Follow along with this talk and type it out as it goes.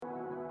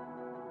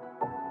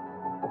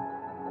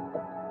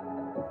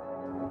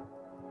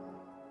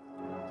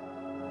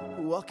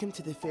Welcome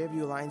to the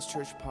Fairview Alliance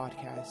Church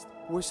podcast.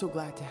 We're so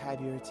glad to have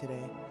you here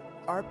today.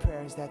 Our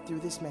prayer is that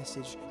through this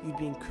message, you'd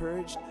be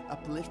encouraged,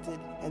 uplifted,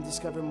 and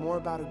discover more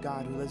about a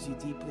God who loves you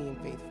deeply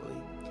and faithfully.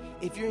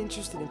 If you're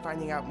interested in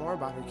finding out more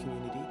about our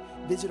community,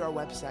 visit our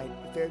website,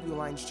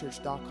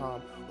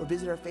 fairviewalliancechurch.com, or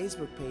visit our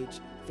Facebook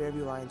page,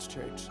 Fairview Alliance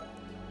Church.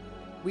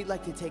 We'd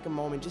like to take a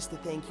moment just to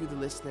thank you, the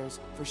listeners,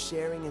 for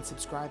sharing and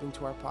subscribing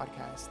to our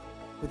podcast.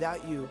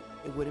 Without you,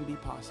 it wouldn't be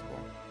possible.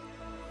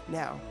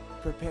 Now,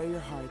 prepare your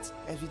hearts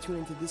as we tune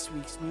into this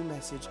week's new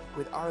message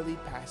with our lead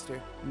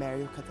pastor,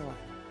 Mario Catalano.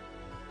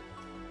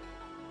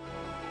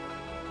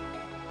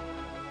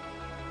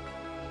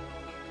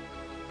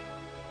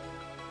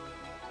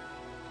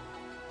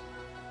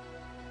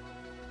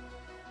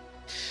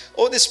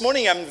 Oh, this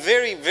morning I'm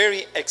very,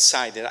 very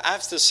excited. I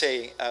have to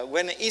say,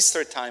 when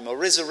Easter time or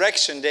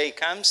Resurrection Day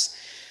comes,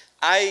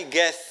 I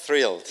get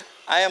thrilled.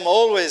 I am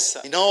always,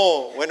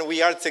 when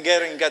we are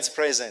together in God's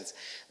presence.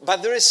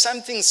 But there is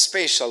something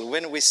special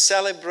when we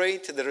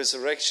celebrate the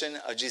resurrection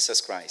of Jesus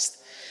Christ.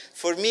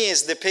 For me,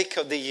 it's the peak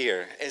of the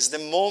year. It's the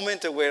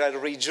moment where I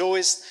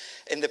rejoice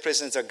in the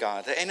presence of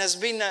God. And it's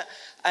been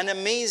an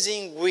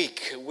amazing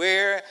week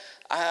where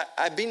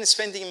I've been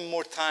spending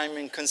more time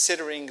in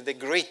considering the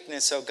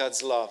greatness of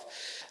God's love.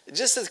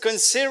 Just as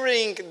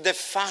considering the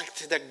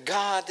fact that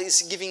God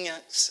is giving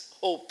us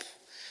hope.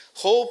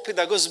 Hope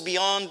that goes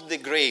beyond the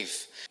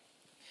grave.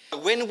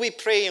 When we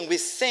pray and we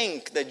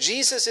think that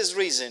Jesus is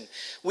risen,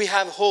 we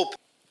have hope.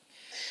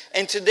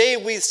 And today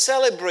we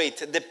celebrate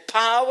the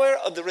power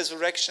of the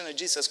resurrection of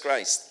Jesus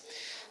Christ.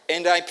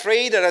 And I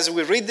pray that as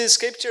we read these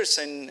scriptures,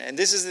 and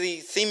this is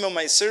the theme of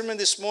my sermon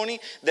this morning,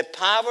 the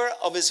power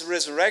of his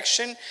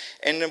resurrection.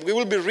 And we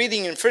will be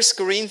reading in 1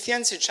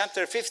 Corinthians in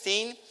chapter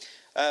 15,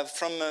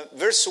 from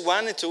verse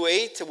 1 to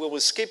 8. We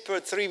will skip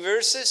 3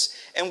 verses,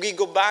 and we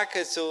go back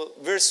to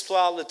verse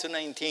 12 to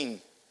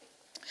 19.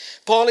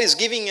 Paul is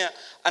giving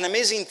an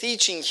amazing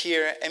teaching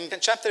here, and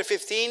chapter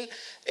 15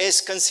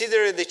 is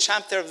considered the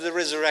chapter of the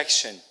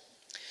resurrection.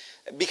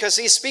 Because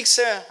he speaks,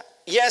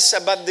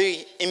 about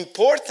the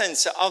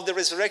importance of the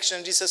resurrection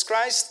of Jesus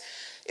Christ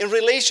in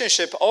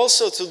relationship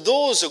also to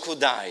those who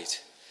died,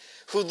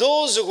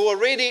 those who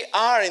already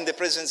are in the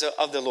presence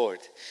of the Lord.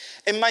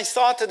 And my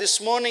thought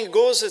this morning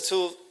goes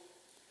to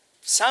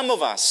some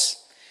of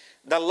us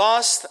that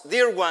lost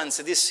dear ones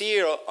this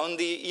year or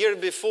the year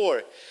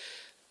before.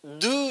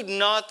 Do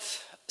not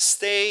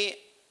stay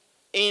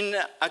in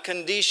a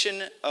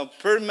condition of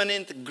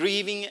permanent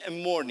grieving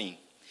and mourning,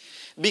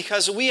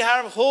 because we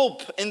have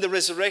hope in the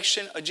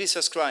resurrection of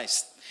Jesus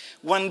Christ.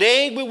 One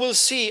day we will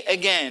see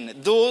again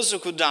those who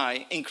could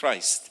die in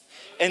Christ.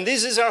 And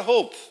this is our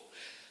hope.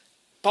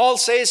 Paul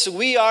says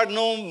we are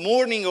no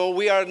mourning, or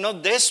we are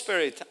not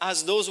desperate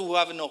as those who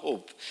have no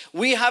hope.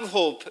 We have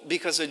hope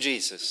because of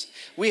Jesus.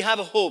 We have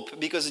hope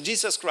because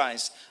Jesus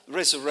Christ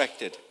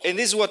resurrected. And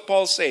this is what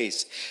Paul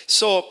says.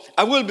 So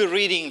I will be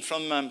reading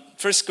from 1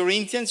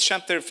 Corinthians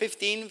chapter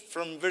 15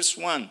 from verse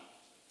 1.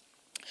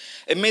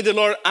 And may the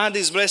Lord add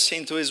his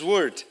blessing to his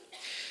word.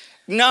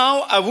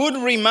 Now I would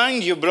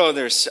remind you,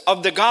 brothers,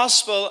 of the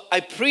gospel I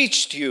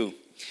preached to you,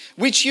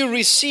 which you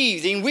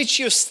received, in which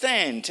you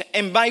stand,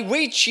 and by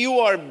which you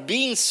are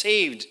being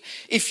saved,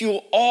 if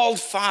you hold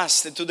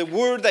fast to the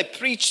word I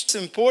preached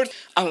in port,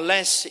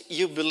 unless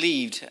you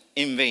believed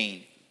in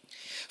vain.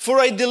 For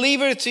I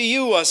delivered to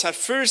you as of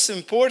first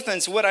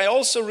importance what I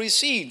also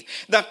received,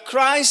 that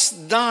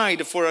Christ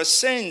died for our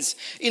sins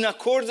in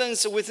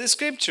accordance with the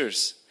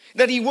Scriptures,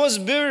 that he was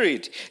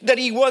buried, that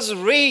he was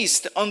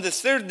raised on the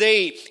third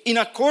day in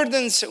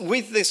accordance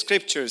with the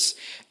Scriptures,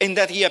 and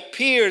that he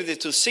appeared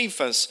to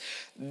Cephas,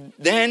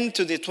 then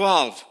to the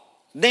 12.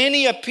 Then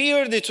he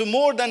appeared to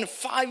more than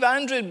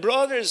 500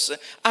 brothers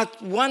at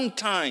one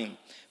time,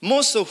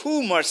 most of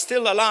whom are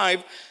still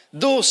alive,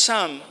 though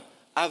some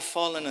have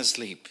fallen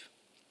asleep.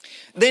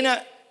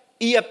 Then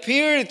he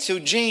appeared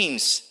to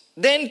James,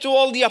 then to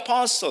all the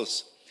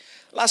apostles.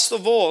 Last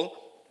of all,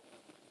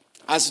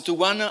 as to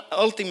one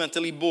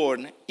ultimately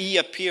born, he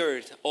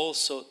appeared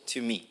also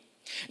to me.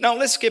 Now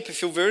let's skip a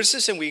few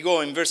verses and we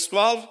go in verse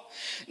 12.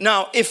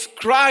 Now, if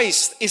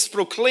Christ is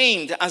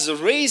proclaimed as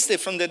raised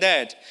from the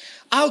dead,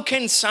 how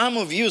can some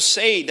of you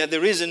say that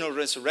there is no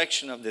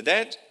resurrection of the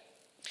dead?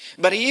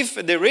 But if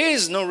there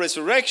is no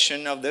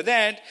resurrection of the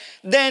dead,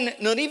 then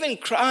not even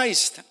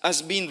Christ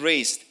has been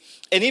raised.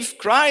 And if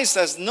Christ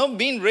has not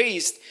been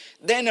raised,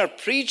 then our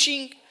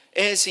preaching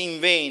is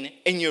in vain,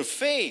 and your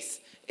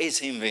faith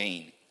is in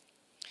vain.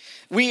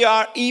 We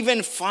are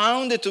even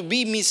found to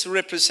be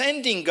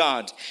misrepresenting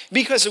God,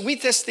 because we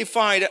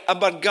testified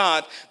about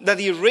God that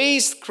he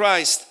raised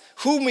Christ,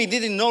 whom he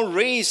did not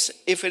raise,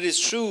 if it is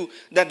true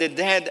that the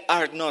dead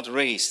are not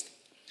raised.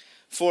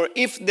 For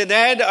if the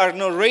dead are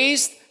not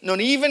raised, not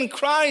even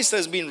Christ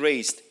has been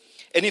raised.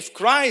 And if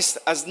Christ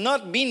has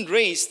not been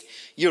raised,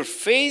 your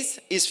faith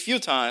is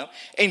futile,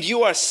 and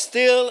you are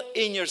still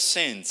in your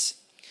sins.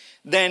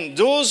 Then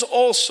those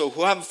also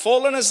who have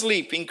fallen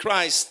asleep in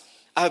Christ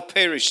have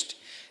perished.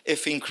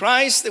 If in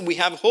Christ we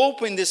have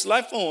hope in this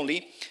life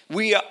only,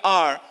 we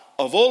are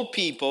of all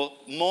people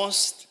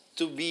most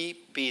to be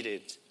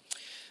repeated.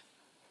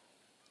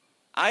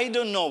 I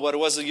don't know what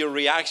was your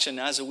reaction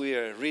as we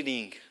were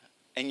reading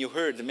and you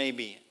heard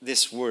maybe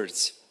these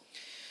words.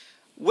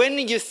 When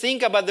you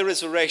think about the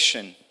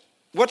resurrection,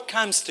 what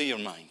comes to your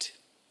mind?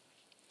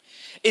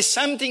 Is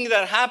something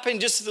that happened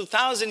just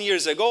 2,000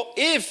 years ago,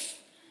 if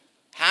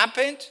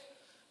happened,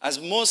 as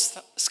most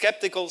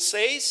skeptical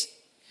says,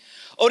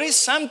 or is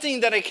something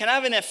that it can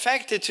have an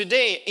effect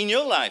today in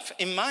your life,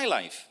 in my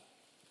life?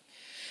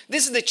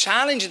 This is the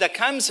challenge that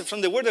comes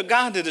from the Word of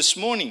God this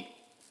morning.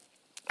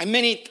 And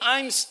many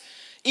times,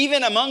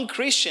 even among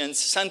Christians,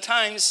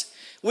 sometimes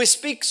we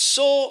speak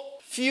so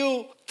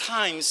few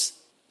times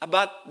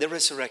about the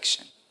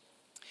resurrection.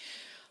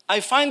 I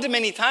find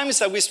many times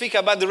that we speak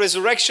about the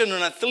resurrection of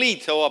an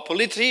athlete or a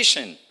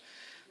politician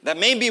that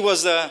maybe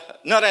was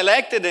not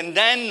elected and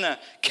then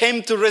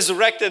came to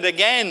resurrected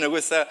again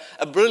with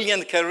a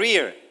brilliant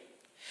career.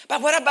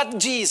 But what about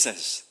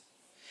Jesus?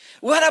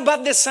 What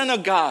about the Son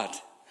of God?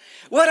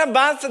 What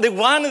about the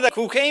one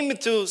who came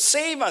to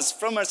save us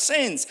from our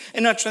sins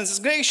and our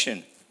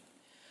transgression?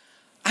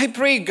 I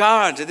pray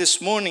God this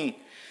morning,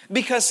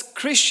 because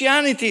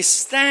Christianity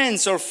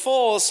stands or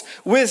falls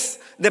with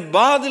the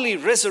bodily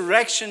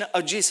resurrection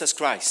of Jesus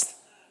Christ.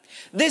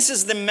 This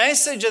is the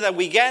message that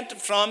we get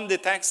from the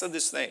text of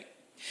this day.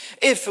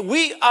 If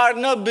we are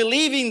not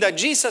believing that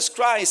Jesus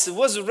Christ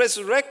was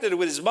resurrected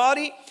with his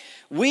body,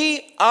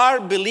 we are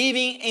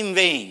believing in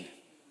vain.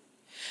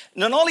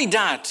 Not only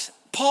that,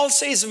 Paul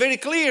says very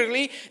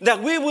clearly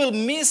that we will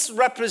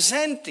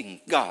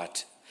misrepresenting God.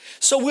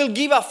 So we'll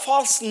give a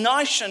false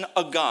notion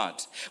of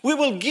God. We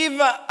will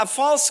give a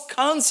false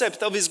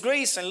concept of his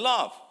grace and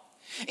love.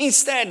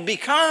 Instead,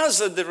 because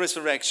of the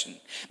resurrection,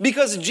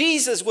 because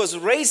Jesus was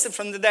raised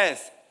from the dead,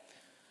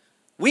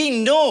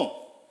 we know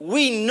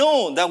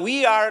that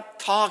we are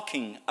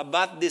talking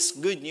about this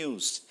good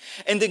news.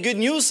 And the good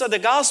news of the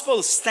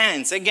gospel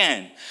stands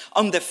again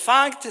on the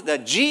fact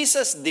that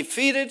Jesus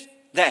defeated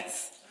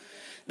death.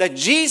 That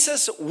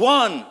Jesus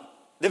won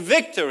the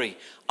victory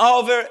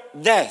over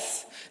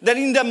death. That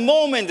in the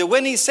moment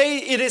when he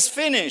said it is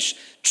finished,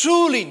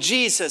 truly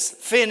Jesus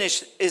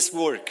finished his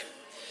work.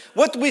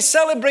 What we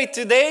celebrate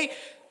today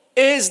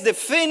is the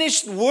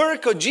finished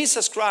work of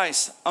Jesus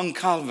Christ on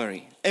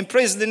Calvary. And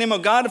praise the name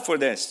of God for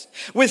this.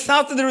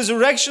 Without the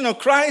resurrection of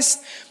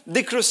Christ,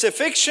 the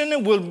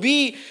crucifixion will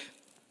be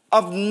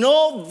of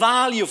no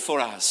value for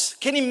us.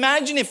 Can you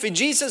imagine if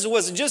Jesus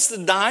was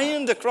just dying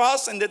on the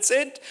cross and that's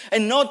it,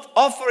 and not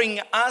offering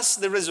us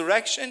the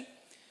resurrection?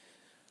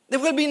 There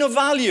will be no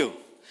value.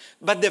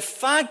 But the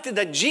fact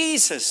that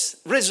Jesus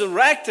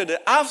resurrected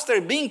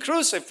after being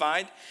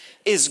crucified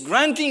is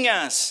granting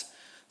us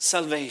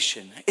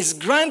salvation. It's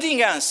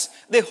granting us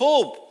the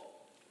hope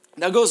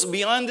that goes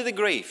beyond the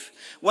grave.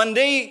 One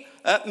day,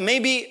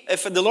 maybe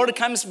if the Lord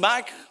comes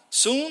back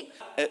soon,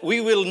 we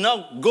will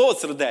not go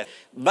through that.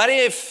 But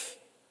if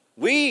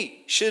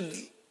we should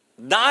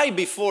die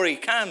before he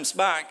comes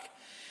back,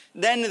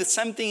 then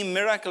something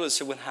miraculous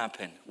will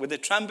happen. With the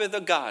trumpet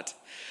of God,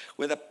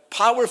 with the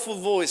powerful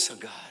voice of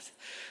God,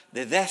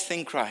 the death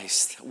in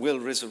Christ will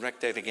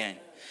resurrect it again.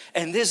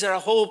 And this is our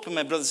hope,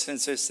 my brothers and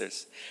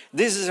sisters.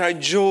 This is our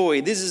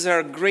joy. This is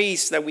our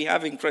grace that we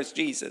have in Christ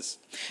Jesus.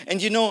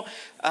 And you know,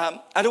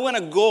 I don't want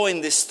to go in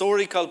the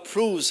historical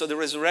proofs of the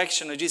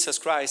resurrection of Jesus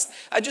Christ.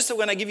 I just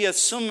want to give you a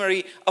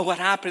summary of what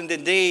happened the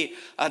day,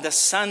 the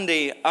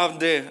Sunday of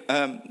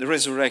the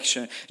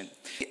resurrection.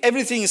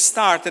 Everything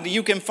started,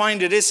 you can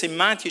find this in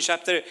Matthew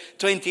chapter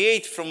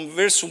 28 from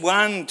verse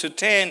 1 to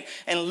 10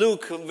 and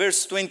Luke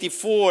verse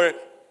 24.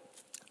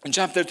 In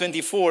chapter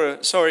 24,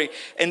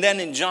 and then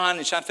in John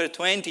in chapter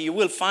 20, you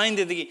will find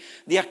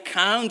the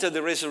account of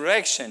the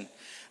resurrection.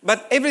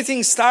 But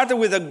everything started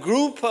with a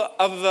group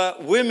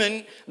of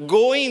women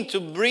going to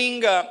bring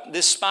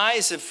the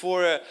spice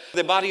for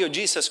the body of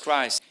Jesus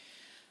Christ.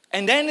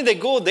 And then they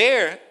go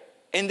there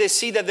and they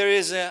see that there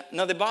is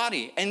another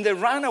body. And they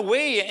run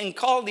away and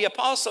call the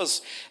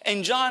apostles.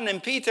 And John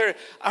and Peter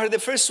are the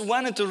first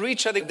one to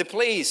reach at the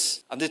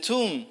place of the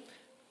tomb.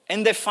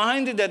 And they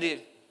find that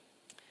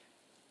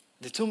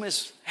the tomb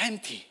is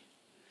empty.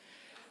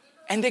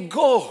 And they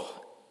go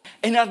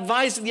and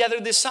advise the other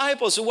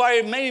disciples,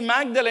 while Mary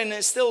Magdalene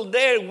is still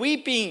there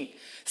weeping,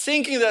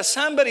 thinking that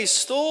somebody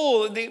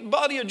stole the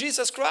body of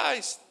Jesus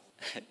Christ.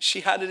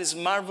 She had this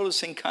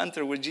marvelous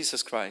encounter with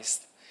Jesus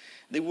Christ.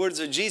 The words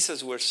of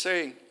Jesus were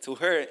saying to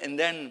her, and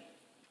then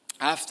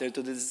after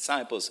to the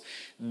disciples,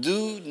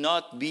 do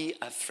not be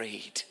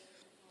afraid.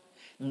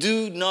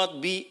 Do not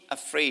be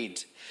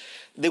afraid.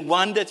 The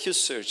one that you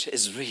search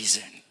is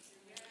risen.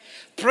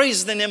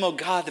 Praise the name of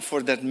God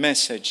for that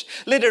message.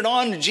 Later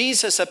on,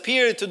 Jesus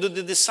appeared to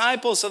the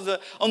disciples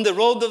on the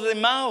road of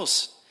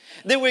Emmaus.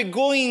 They were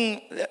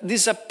going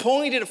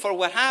disappointed for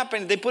what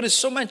happened. They put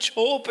so much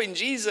hope in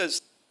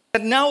Jesus.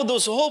 But now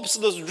those hopes,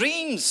 those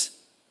dreams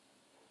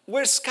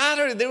were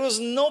scattered. There was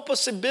no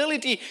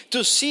possibility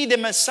to see the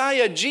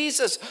Messiah,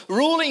 Jesus,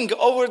 ruling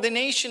over the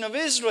nation of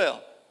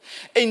Israel.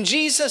 And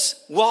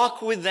Jesus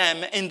walked with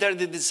them in their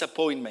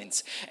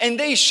disappointments. And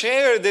they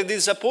shared the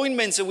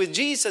disappointments with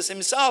Jesus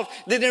himself.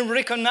 They didn't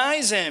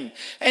recognize him.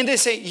 And they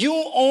say, you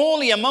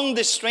only among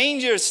the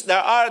strangers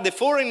that are, the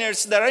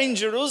foreigners that are in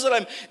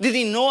Jerusalem, did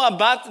he know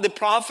about the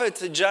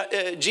prophet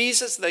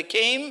Jesus that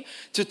came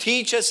to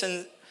teach us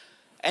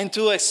and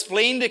to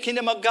explain the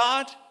kingdom of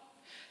God?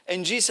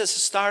 And Jesus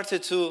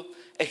started to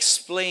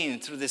explain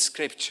through the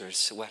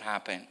scriptures what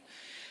happened.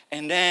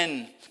 And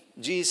then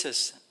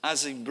Jesus,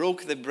 as he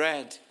broke the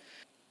bread,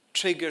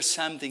 triggered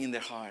something in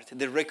their heart.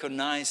 They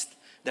recognized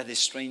that the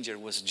stranger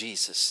was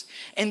Jesus.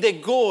 And they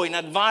go and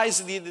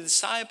advise the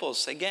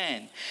disciples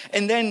again.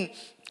 And then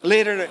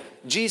later,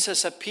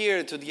 Jesus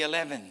appeared to the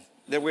 11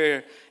 that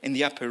were in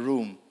the upper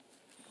room.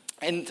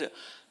 And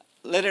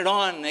later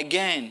on,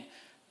 again,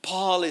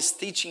 Paul is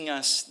teaching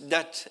us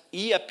that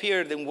he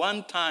appeared in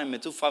one time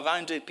to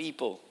 500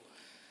 people.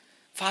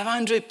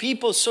 500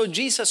 people saw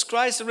Jesus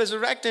Christ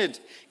resurrected.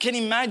 Can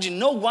you imagine?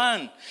 No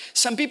one.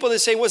 Some people, they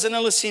say it was an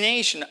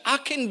hallucination. How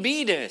can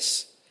be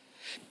this?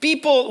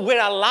 People were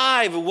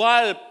alive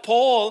while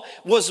Paul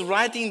was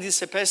writing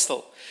this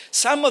epistle.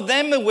 Some of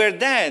them were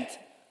dead,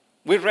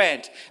 we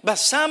read. But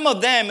some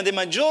of them, the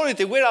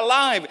majority, were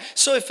alive.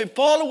 So if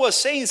Paul was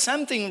saying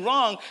something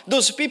wrong,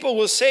 those people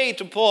will say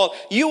to Paul,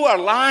 you are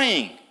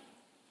lying.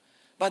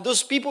 But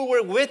those people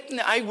were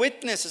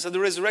eyewitnesses of the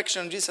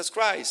resurrection of Jesus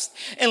Christ.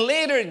 And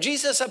later,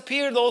 Jesus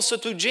appeared also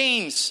to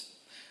James.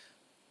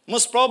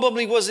 Most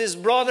probably was his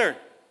brother,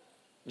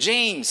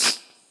 James.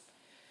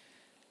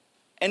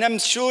 And I'm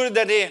sure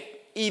that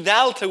he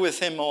dealt with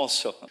him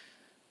also.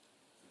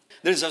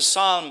 There's a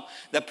psalm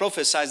that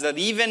prophesies that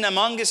even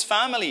among his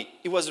family,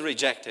 he was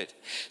rejected.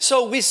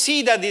 So we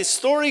see that the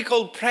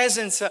historical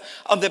presence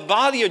of the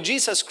body of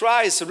Jesus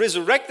Christ,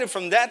 resurrected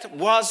from death,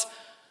 was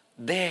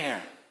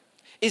there.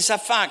 It's a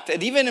fact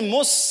that even the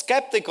most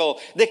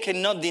skeptical, they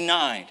cannot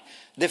deny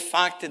the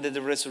fact that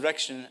the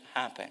resurrection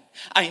happened.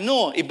 I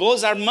know it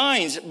blows our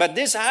minds, but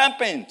this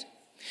happened.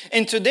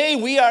 And today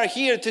we are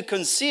here to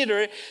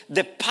consider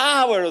the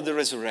power of the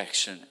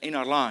resurrection in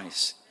our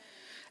lives.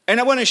 And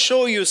I want to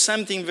show you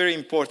something very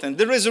important.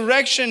 The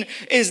resurrection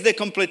is the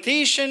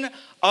completion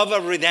of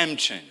a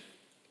redemption.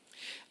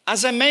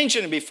 As I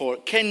mentioned before,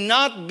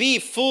 cannot be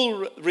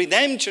full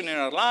redemption in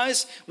our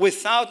lives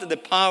without the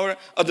power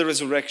of the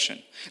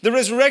resurrection. The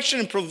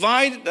resurrection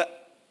provided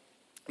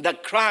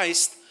that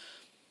Christ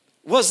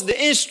was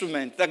the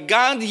instrument that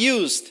God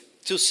used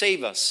to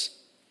save us.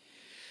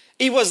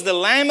 He was the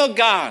Lamb of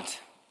God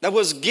that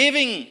was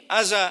giving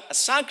as a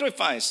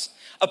sacrifice,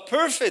 a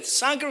perfect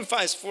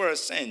sacrifice for our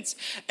sins.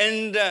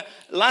 And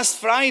last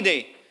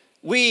Friday,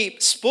 we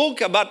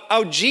spoke about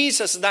how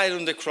Jesus died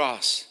on the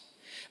cross.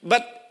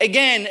 But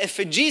again, if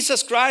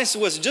Jesus Christ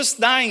was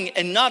just dying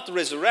and not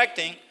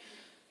resurrecting,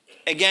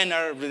 again,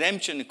 our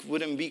redemption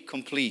wouldn't be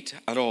complete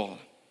at all.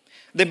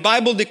 The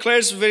Bible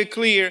declares very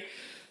clear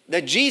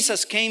that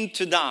Jesus came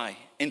to die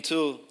and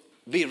to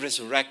be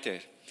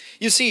resurrected.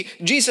 You see,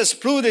 Jesus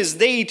proved his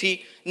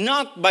deity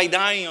not by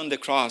dying on the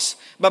cross,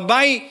 but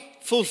by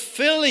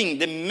fulfilling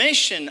the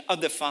mission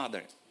of the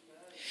Father.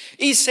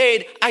 He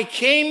said, I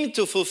came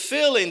to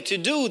fulfill and to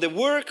do the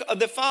work of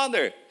the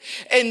Father.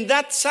 And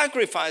that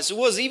sacrifice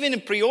was even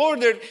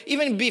pre-ordered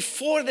even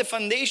before the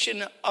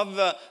foundation of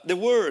the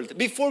world.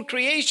 Before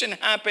creation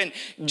happened,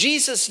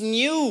 Jesus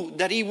knew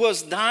that he will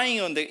die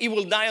on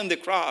the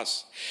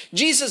cross.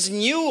 Jesus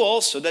knew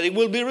also that he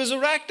will be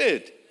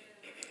resurrected.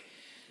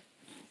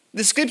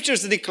 The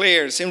scriptures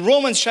declares in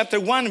Romans chapter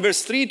 1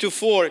 verse 3 to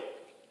 4,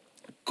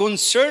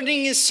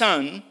 concerning his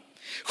son,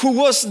 who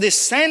was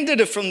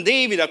descended from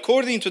David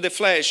according to the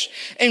flesh,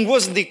 and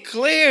was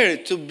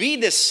declared to be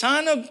the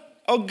Son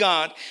of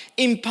God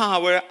in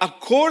power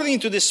according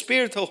to the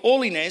Spirit of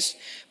holiness,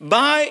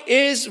 by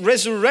his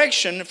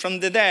resurrection from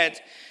the dead,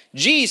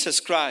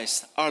 Jesus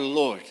Christ our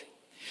Lord.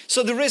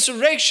 So the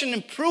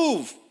resurrection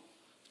proved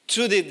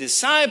to the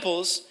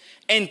disciples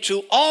and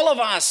to all of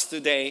us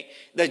today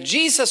that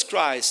Jesus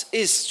Christ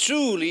is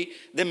truly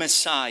the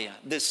Messiah,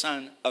 the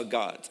Son of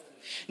God.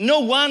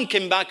 No one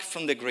came back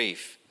from the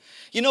grave.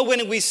 You know,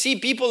 when we see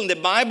people in the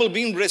Bible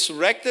being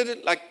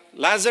resurrected, like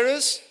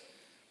Lazarus,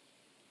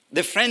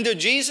 the friend of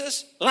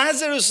Jesus,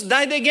 Lazarus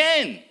died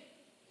again.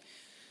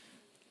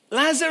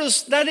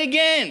 Lazarus died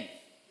again.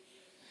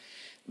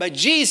 But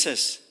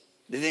Jesus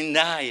didn't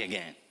die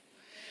again.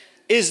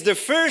 It's the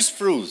first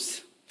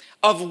fruit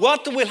of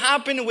what will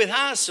happen with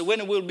us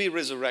when we'll be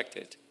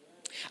resurrected.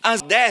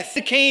 As death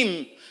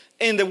came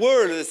in the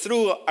world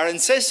through our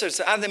ancestors,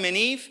 Adam and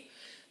Eve,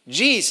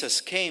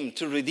 Jesus came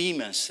to redeem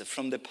us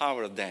from the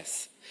power of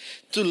death,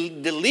 to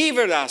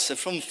deliver us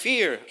from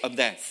fear of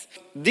death.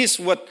 This is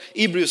what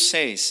Hebrews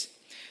says.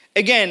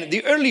 Again,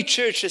 the early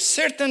church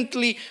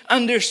certainly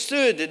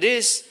understood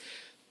this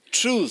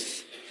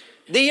truth.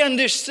 They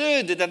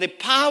understood that the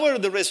power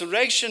of the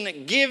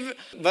resurrection gave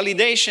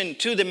validation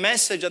to the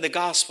message of the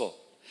gospel.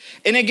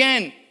 And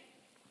again,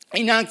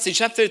 in Acts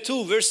chapter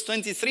 2, verse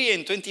 23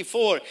 and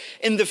 24,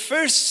 in the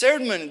first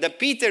sermon that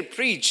Peter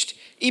preached,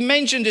 he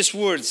mentioned these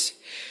words.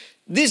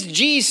 This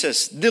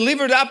Jesus,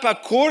 delivered up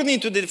according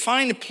to the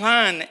defined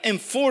plan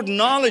and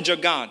foreknowledge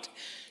of God,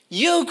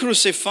 you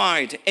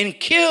crucified and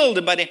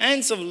killed by the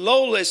hands of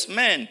lawless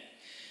men.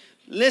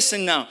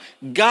 Listen now,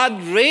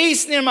 God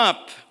raised him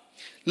up,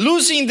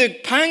 losing the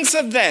pangs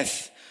of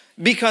death,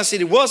 because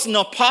it was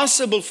not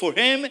possible for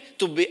him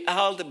to be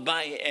held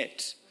by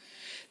it.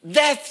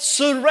 Death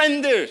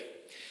surrendered.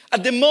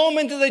 At the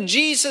moment that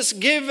Jesus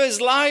gave his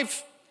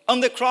life on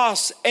the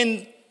cross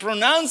and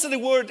pronounced the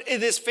word,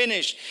 it is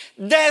finished,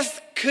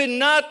 death could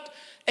not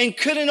and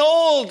couldn't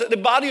hold the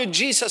body of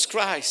Jesus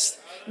Christ.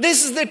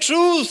 This is the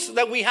truth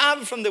that we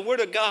have from the word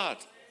of God.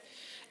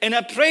 And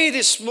I pray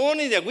this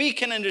morning that we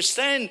can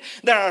understand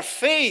that our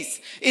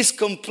faith is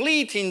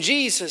complete in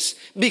Jesus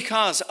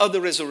because of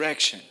the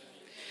resurrection.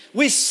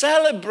 We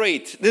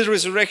celebrate the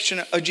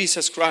resurrection of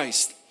Jesus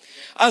Christ.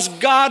 As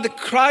God,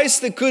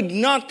 Christ could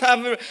not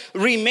have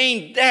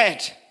remained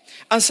dead.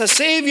 As a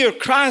Savior,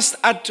 Christ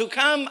had to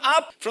come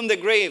up from the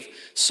grave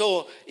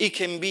so he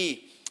can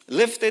be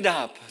lifted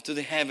up to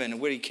the heaven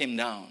where he came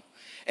down.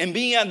 And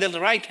being at the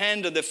right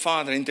hand of the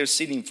Father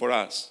interceding for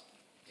us.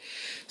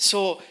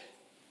 So,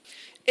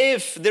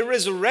 if the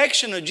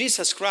resurrection of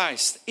Jesus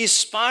Christ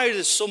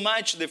inspired so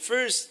much the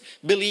first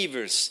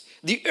believers,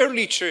 the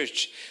early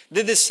church,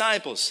 the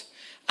disciples,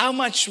 how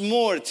much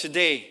more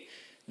today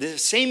the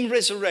same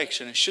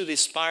resurrection should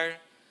inspire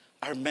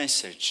our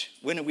message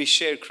when we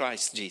share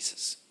Christ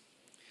Jesus.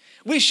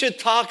 We should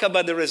talk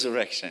about the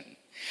resurrection.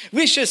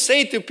 We should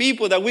say to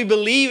people that we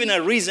believe in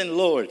a risen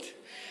Lord.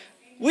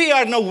 We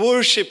are not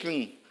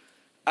worshiping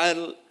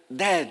a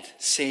dead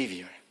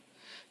Savior.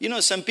 You know,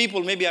 some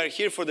people maybe are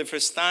here for the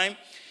first time,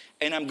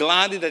 and I'm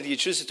glad that you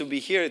choose to be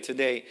here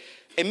today.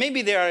 And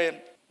maybe they are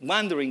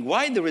wondering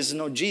why there is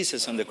no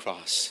Jesus on the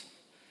cross.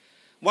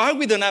 Why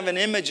we don't have an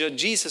image of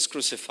Jesus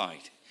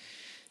crucified.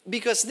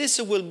 Because this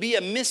will be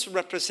a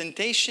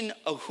misrepresentation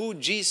of who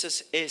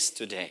Jesus is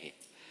today.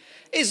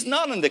 He's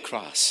not on the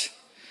cross.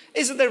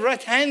 He's at the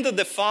right hand of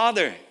the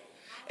Father.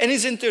 And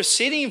he's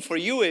interceding for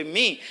you and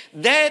me.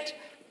 That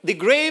the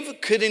grave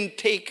couldn't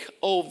take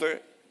over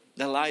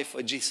the life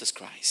of Jesus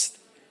Christ.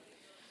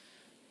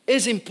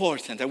 It's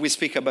important that we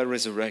speak about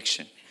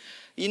resurrection.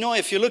 You know,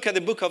 if you look at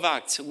the book of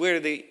Acts, where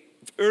the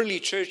early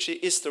church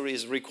history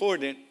is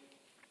recorded,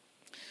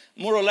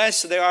 more or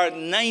less there are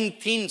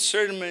 19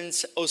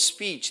 sermons of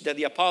speech that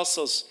the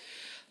apostles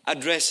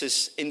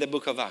addresses in the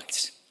book of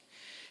Acts.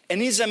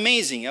 And it's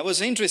amazing. It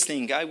was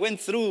interesting. I went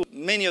through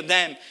many of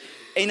them,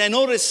 and I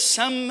noticed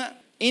some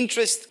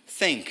interesting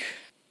thing.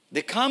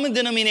 The common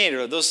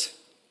denominator of those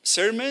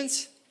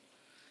sermons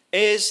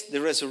is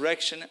the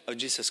resurrection of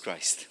Jesus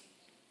Christ.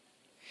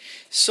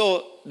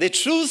 So the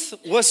truth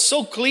was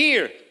so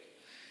clear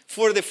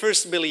for the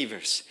first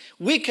believers.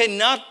 We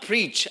cannot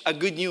preach a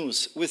good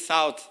news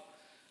without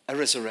a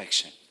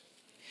resurrection.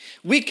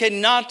 We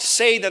cannot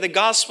say that the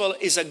gospel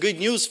is a good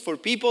news for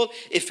people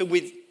if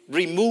we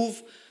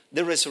remove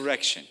the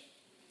resurrection.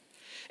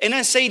 And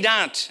I say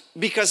that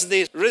because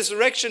the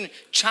resurrection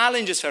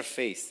challenges our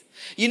faith.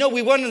 You know,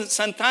 we want to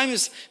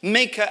sometimes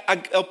make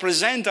or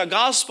present a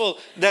gospel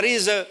that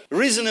is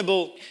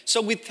reasonable.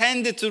 So we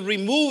tended to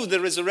remove the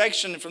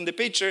resurrection from the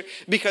picture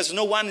because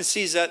no one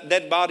sees a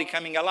dead body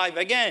coming alive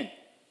again.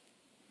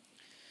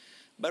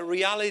 But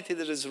reality,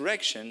 the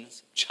resurrection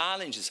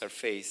challenges our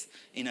faith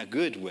in a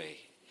good way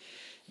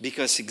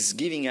because it's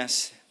giving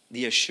us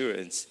the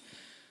assurance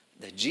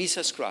that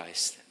Jesus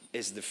Christ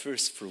is the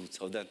first fruit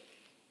of that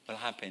will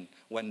happen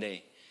one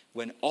day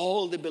when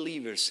all the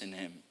believers in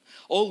him,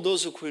 all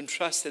those who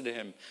entrusted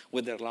him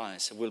with their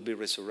lives will be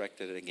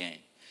resurrected again.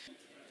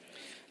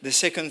 The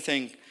second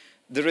thing,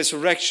 the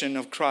resurrection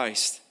of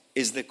Christ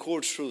is the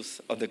core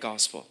truth of the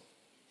gospel.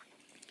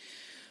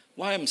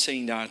 Why I'm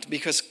saying that?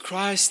 Because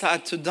Christ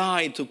had to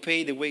die to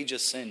pay the wage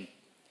of sin.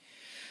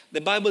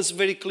 The Bible is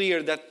very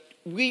clear that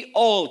we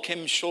all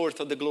came short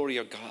of the glory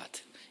of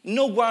God.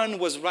 No one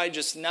was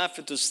righteous enough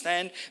to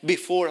stand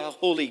before a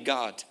holy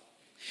God.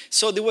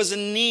 So there was a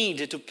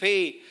need to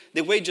pay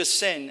the wage of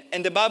sin.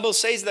 And the Bible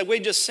says the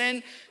wage of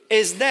sin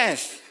is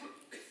death.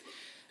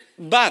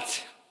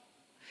 But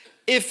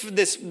if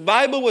this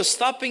Bible was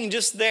stopping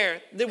just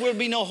there, there will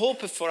be no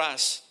hope for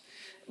us.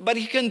 But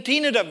he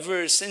continued that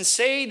verse and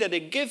say that the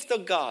gift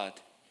of God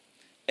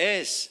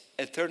is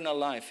eternal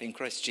life in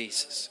Christ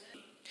Jesus.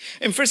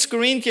 In 1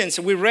 Corinthians,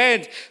 we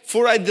read,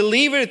 "For I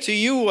delivered to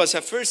you as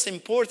a first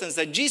importance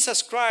that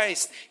Jesus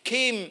Christ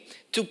came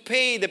to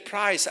pay the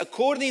price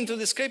according to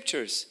the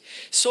scriptures."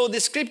 So the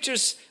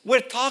scriptures,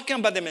 we're talking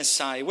about the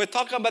Messiah. We're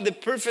talking about the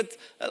perfect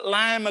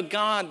Lamb of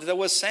God that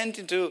was sent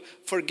into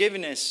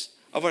forgiveness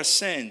of our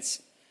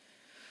sins.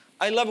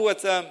 I love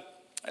what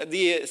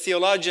the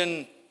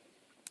theologian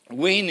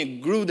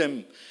Wayne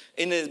Grudem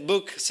in his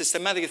book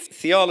Systematic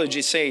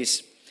Theology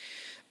says.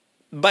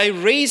 By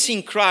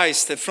raising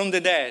Christ from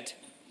the dead,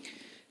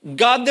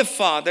 God the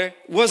Father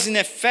was in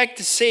effect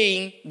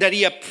saying that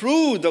he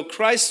approved of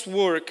Christ's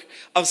work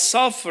of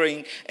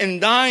suffering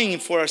and dying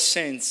for our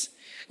sins,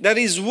 that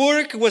his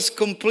work was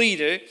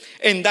completed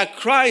and that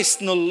Christ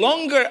no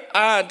longer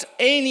had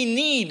any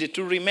need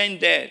to remain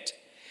dead.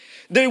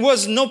 There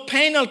was no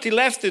penalty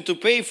left to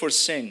pay for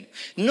sin.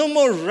 No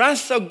more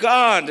wrath of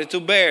God to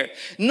bear.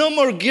 No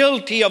more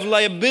guilty of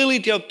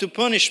liability to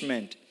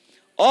punishment.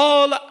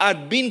 All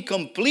had been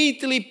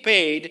completely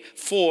paid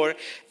for,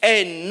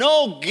 and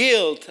no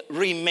guilt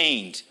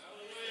remained.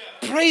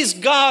 Praise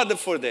God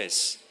for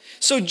this.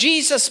 So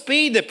Jesus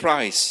paid the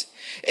price.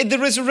 And the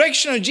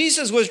resurrection of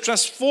Jesus was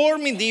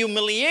transforming the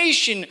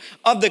humiliation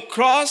of the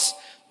cross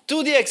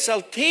to the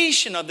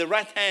exaltation of the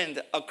right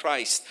hand of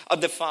Christ,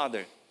 of the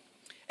Father.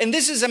 And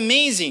this is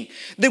amazing.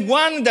 The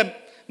one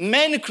that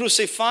men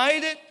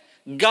crucified,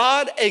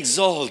 God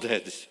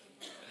exalted.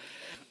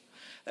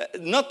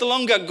 Not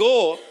long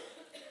ago,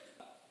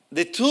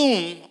 the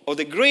tomb or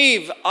the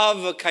grave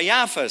of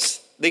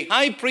Caiaphas, the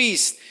high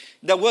priest,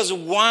 that was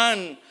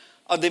one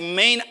of the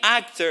main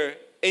actors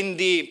in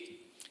the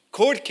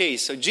court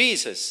case of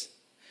Jesus,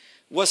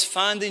 was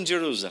found in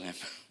Jerusalem.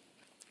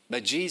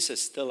 But Jesus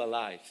still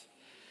alive.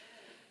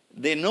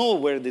 They know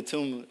where the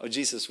tomb of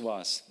Jesus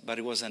was, but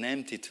it was an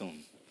empty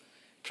tomb.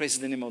 Praise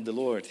the name of the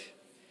Lord.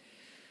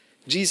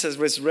 Jesus'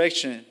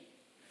 resurrection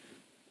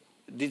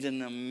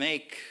didn't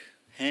make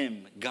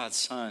him God's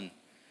son,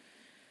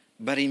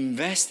 but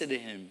invested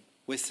him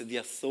with the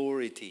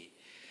authority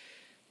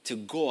to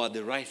go at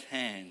the right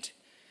hand.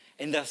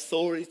 And the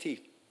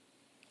authority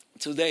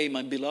today,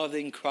 my beloved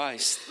in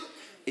Christ,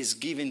 is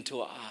given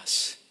to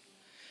us.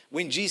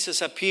 When Jesus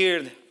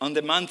appeared on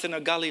the mountain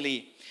of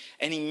Galilee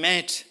and he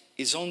met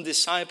his own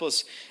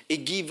disciples, he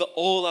gave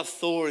all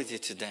authority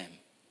to them.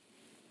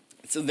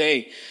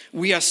 Today,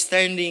 we are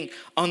standing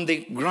on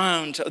the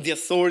ground of the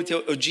authority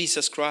of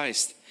Jesus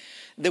Christ.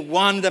 The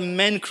one that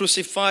men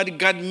crucified,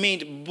 God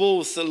made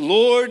both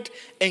Lord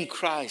and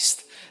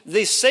Christ.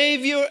 The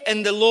Savior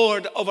and the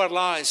Lord of our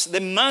lives,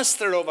 the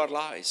Master of our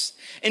lives.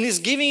 And He's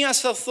giving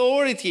us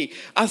authority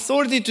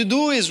to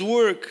do His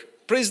work.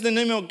 Praise the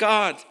name of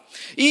God.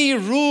 He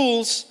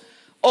rules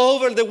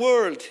over the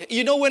world.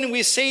 You know, when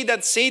we say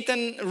that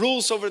Satan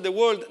rules over the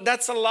world,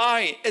 that's a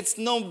lie. It's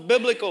not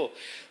biblical.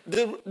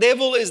 The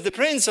devil is the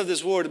prince of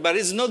this world, but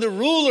he's not the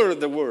ruler of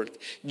the world.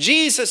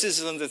 Jesus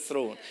is on the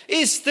throne.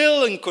 He's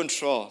still in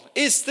control.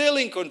 He's still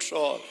in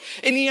control.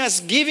 And He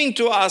has given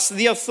to us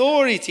the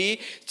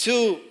authority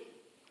to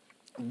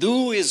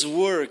do His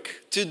work,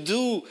 to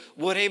do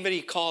whatever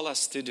He calls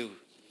us to do.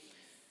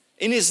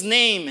 In His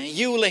name,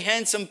 you will lay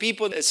hands on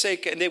people that are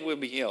sick and they will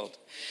be healed.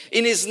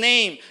 In His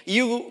name,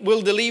 you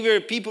will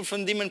deliver people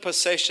from demon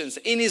possessions.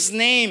 In His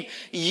name,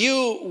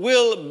 you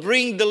will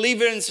bring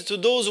deliverance to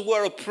those who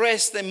are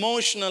oppressed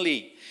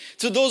emotionally,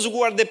 to those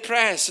who are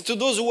depressed, to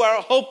those who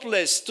are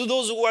hopeless, to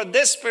those who are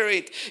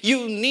desperate.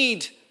 You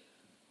need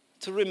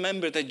to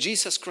remember that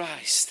Jesus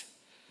Christ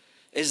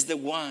is the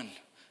one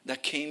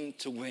that came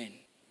to win,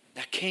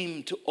 that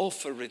came to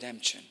offer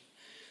redemption.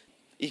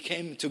 He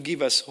came to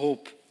give us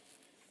hope.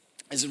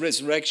 His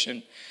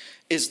resurrection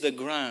is the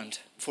ground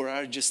for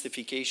our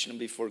justification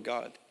before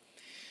God.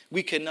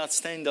 We cannot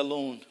stand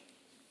alone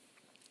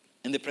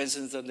in the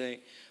presence of the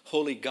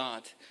Holy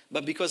God.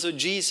 But because of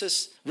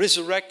Jesus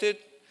resurrected,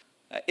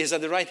 is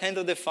at the right hand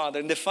of the Father.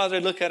 And the Father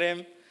look at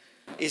Him.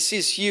 He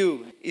sees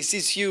you. He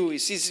sees you. He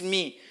sees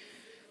me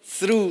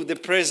through the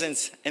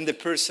presence and the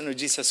person of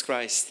Jesus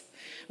Christ.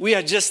 We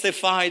are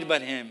justified by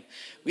Him.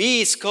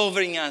 He is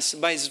covering us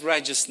by His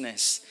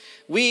righteousness.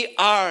 We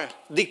are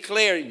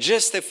declared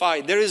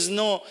justified. There is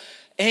no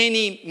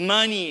any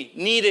money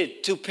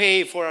needed to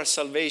pay for our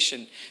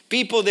salvation.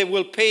 People, they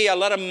will pay a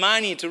lot of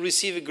money to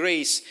receive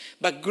grace.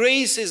 But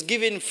grace is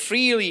given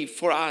freely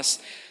for us.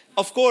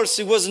 Of course,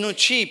 it was not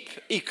cheap.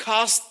 It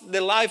cost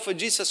the life of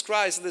Jesus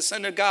Christ, the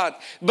Son of God.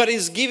 But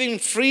it's given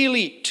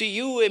freely to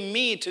you and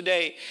me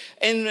today.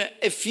 And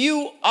if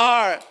you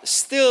are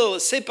still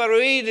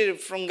separated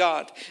from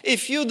God,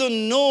 if you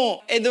don't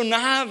know and don't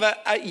have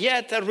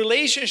yet a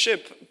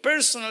relationship,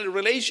 personal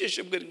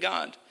relationship with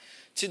God,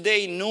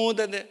 today know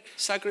that the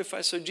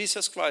sacrifice of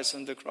Jesus Christ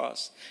on the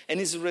cross and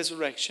His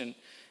resurrection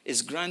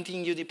is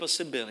granting you the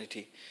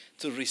possibility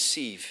to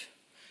receive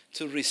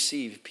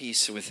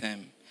peace with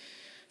Him.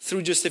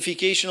 Through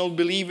justification, all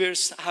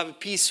believers have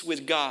peace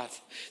with God.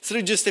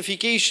 Through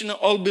justification,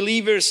 all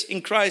believers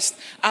in Christ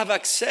have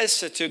access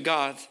to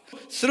God.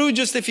 Through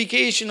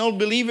justification, all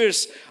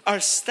believers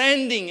are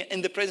standing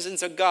in the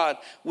presence of God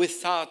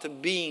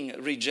without being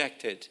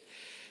rejected.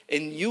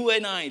 And you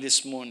and I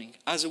this morning,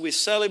 as we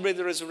celebrate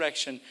the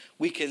resurrection,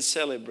 we can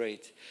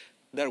celebrate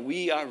that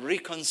we are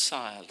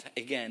reconciled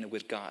again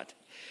with God.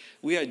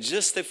 We are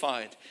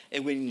justified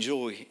and we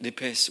enjoy the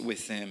peace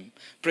with Him.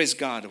 Praise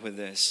God with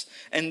this.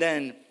 And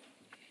then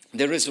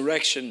the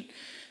resurrection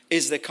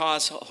is the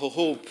cause of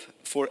hope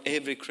for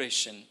every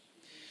Christian.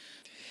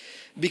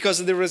 Because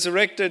of the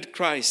resurrected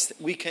Christ,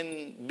 we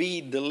can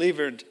be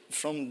delivered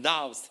from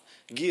doubt,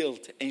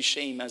 guilt, and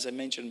shame, as I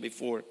mentioned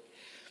before.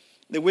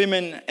 The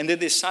women and the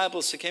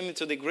disciples came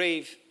into the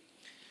grave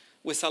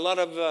with a lot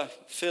of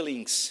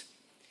feelings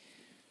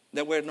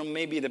that were not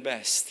maybe the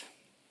best.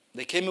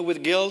 They came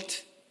with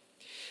guilt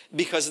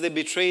because they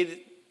betrayed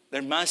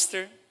their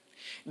master.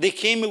 They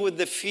came with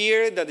the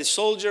fear that the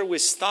soldier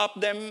would stop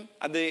them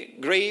at the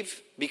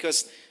grave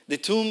because the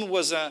tomb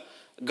was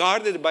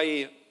guarded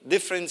by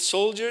different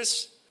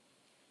soldiers.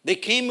 They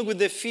came with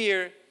the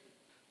fear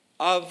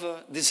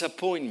of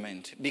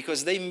disappointment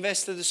because they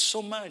invested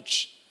so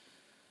much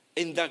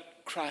in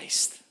that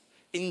Christ,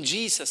 in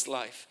Jesus'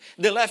 life.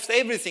 They left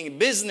everything,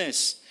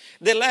 business.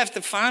 They left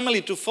the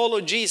family to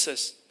follow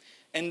Jesus.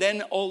 And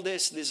then all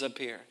this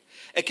disappeared.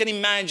 I can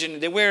imagine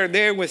they were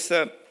there with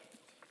an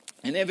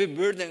heavy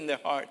burden in their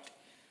heart.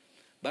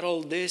 But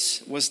all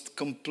this was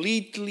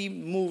completely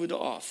moved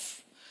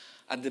off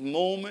at the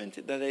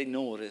moment that they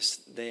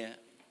noticed their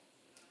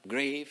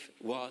grave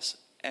was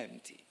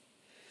empty.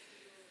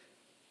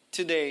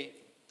 Today,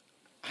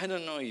 I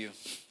don't know you.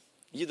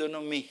 You don't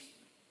know me.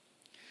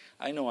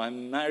 I know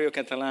I'm Mario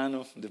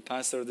Catalano, the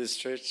pastor of this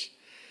church.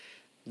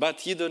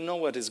 But you don't know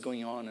what is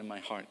going on in my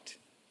heart.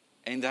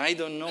 And I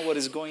don't know what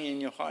is going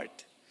in your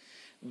heart.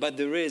 But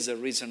there is a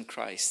risen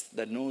Christ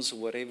that knows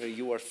whatever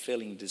you are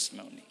feeling this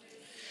morning.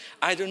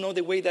 I don't know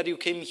the way that you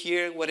came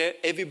here, whatever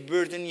every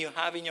burden you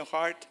have in your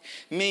heart.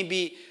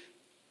 Maybe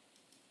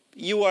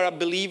you are a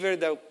believer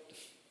that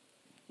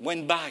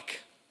went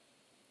back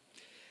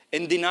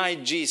and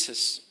denied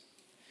Jesus.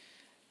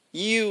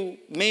 You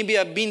maybe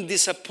have been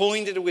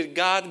disappointed with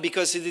God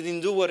because He didn't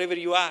do whatever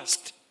you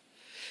asked.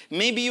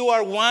 Maybe you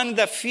are one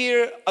that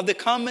fear of the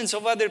comments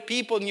of other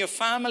people in your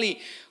family.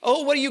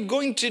 Oh, what are you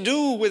going to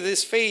do with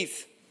this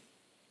faith?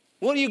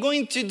 What are you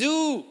going to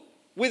do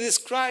with this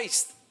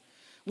Christ?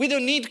 We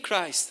don't need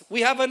Christ. We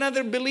have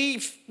another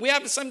belief. We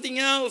have something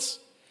else.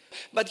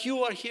 But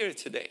you are here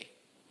today.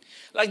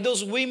 Like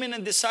those women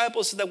and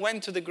disciples that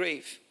went to the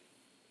grave.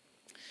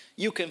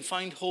 You can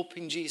find hope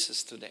in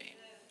Jesus today.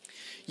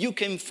 You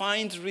can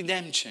find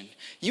redemption.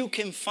 You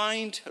can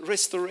find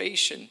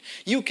restoration.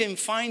 You can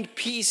find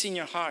peace in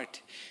your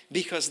heart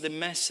because the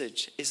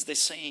message is the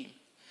same.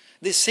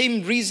 The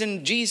same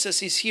reason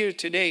Jesus is here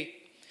today,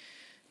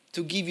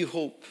 to give you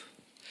hope.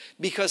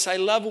 Because I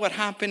love what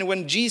happened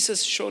when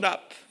Jesus showed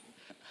up.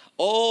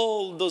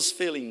 All those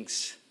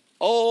feelings,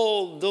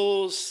 all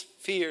those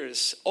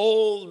fears,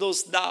 all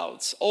those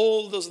doubts,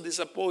 all those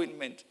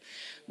disappointments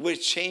were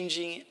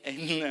changing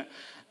in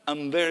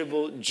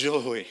unbearable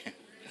joy.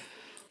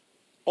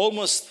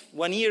 Almost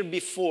 1 year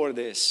before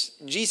this,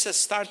 Jesus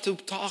started to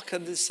talk to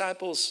the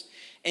disciples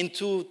and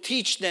to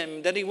teach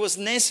them that it was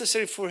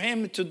necessary for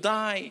Him to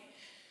die,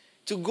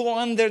 to go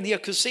under the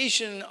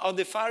accusation of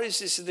the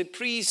Pharisees, the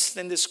priests,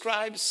 and the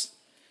scribes.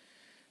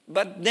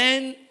 But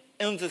then,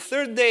 on the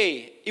third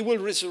day, He will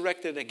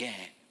resurrect it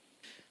again.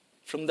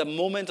 From the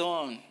moment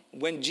on,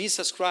 when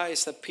Jesus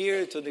Christ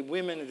appeared to the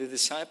women and the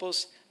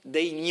disciples,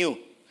 they knew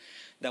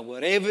that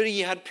whatever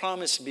He had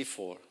promised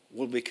before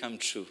will become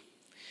true.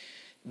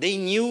 They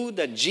knew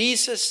that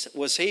Jesus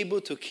was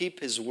able to keep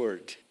His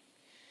word.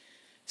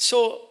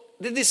 So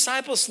the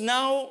disciples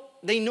now,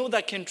 they know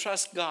that can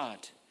trust God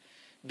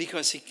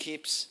because He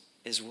keeps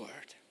His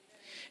word.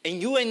 And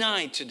you and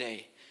I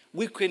today,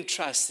 we can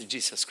trust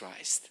Jesus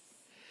Christ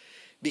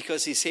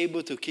because He's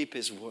able to keep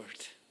His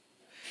word.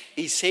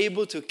 He's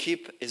able to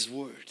keep His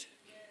word.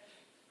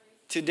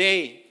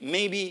 Today,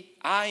 maybe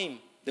I'm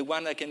the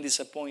one that can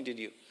disappoint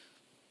you,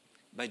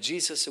 but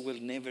Jesus will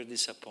never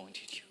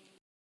disappoint you.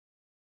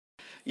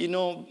 You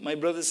know, my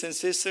brothers and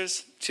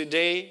sisters,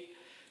 today,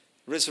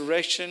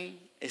 resurrection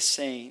is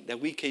saying that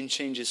we can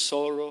change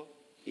sorrow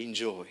in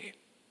joy.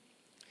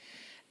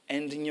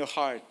 And in your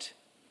heart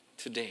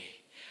today,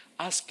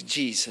 ask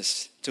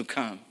Jesus to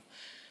come.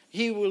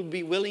 He will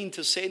be willing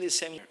to say the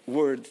same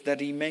word that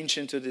He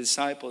mentioned to the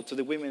disciples, to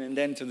the women, and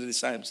then to the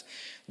disciples.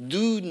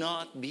 Do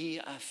not be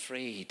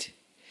afraid.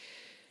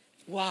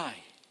 Why?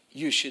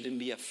 You shouldn't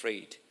be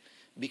afraid.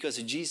 Because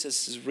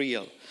Jesus is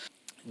real.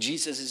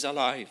 Jesus is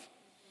alive.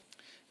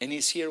 And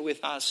He's here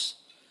with us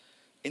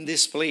in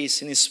this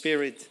place, in His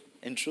spirit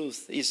and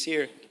truth. He's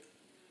here.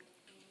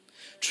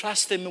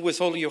 Trust Him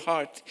with all your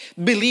heart.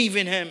 Believe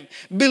in Him.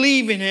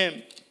 Believe in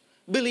Him.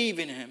 Believe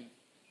in Him.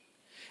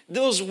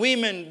 Those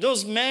women,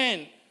 those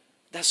men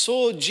that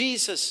saw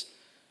Jesus,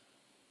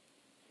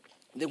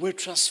 they were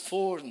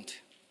transformed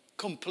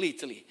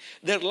completely.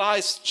 Their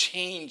lives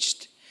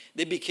changed.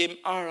 They became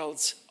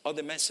heralds of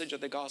the message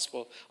of the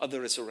gospel of the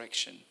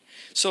resurrection.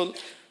 So,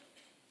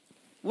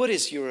 what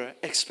is your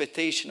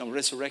expectation of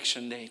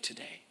Resurrection Day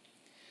today?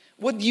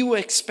 What do you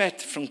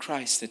expect from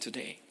Christ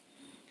today?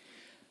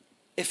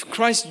 If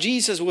Christ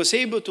Jesus was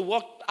able to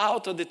walk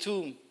out of the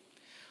tomb,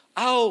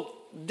 how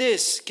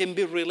this can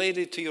be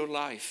related to your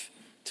life,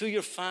 to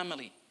your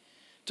family,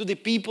 to the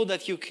people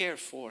that you care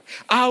for.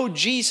 How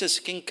Jesus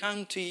can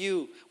come to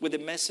you with the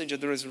message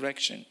of the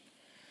resurrection.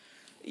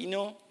 You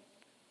know,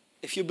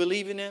 if you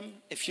believe in Him,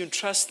 if you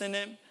trust in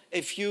Him,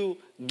 if you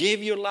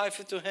give your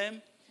life to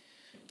Him,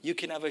 you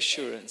can have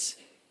assurance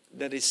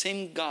that the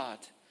same God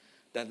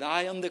that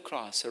died on the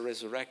cross and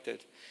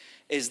resurrected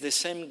is the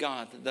same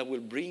God that will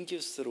bring you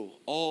through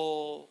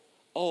all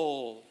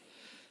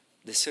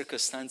the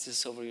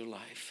circumstances of your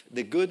life.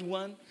 The good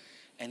one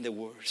and the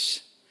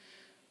worse.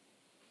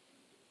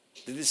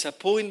 The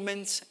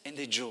disappointments and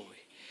the joy.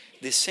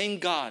 the same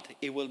God,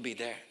 He will be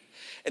there.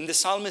 And the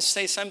psalmist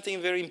says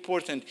something very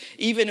important.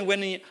 Even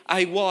when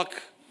I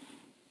walk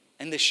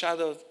in the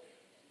shadow of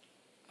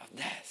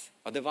death,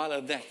 or the valley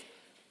of death,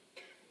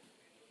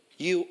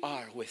 you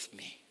are with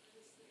me.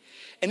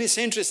 And it's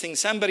interesting,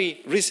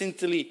 somebody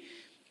recently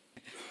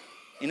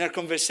in our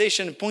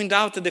conversation pointed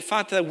out the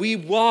fact that we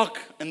walk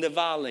in the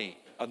valley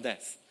of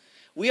death.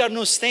 We are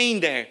not staying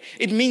there.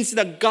 It means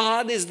that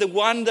God is the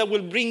one that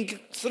will bring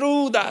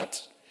through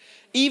that.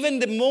 Even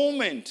the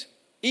moment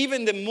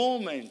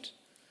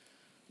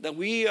that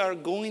we are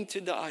going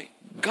to die,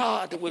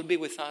 God will be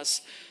with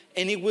us.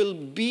 And He will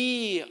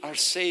be our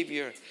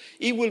Savior.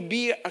 He will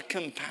be our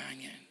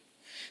companion.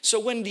 So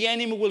when the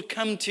enemy will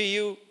come to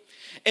you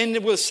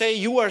and will say,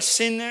 you are a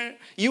sinner,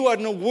 you are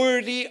not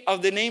worthy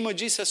of the name of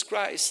Jesus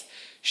Christ,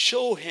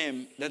 show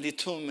him that the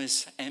tomb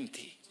is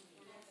empty.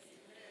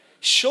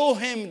 Show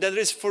him that there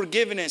is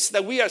forgiveness,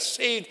 that we are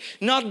saved,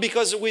 not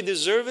because we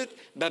deserve it,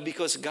 but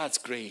because of God's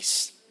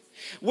grace.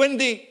 When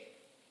the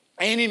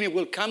enemy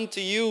will come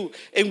to you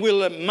and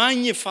will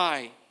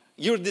magnify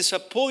your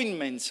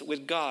disappointments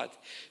with God,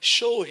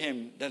 show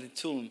him that the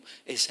tomb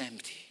is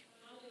empty.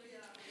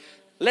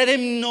 Let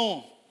him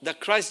know that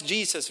Christ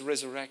Jesus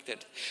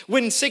resurrected.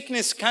 When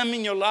sickness comes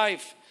in your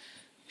life,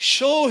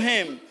 show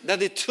him that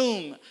the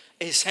tomb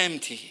is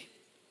empty.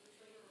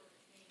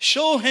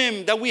 Show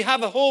him that we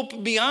have a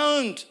hope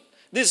beyond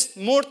this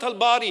mortal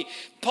body.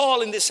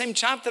 Paul, in the same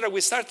chapter that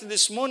we started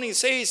this morning,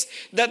 says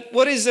that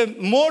what is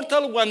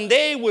mortal one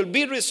day will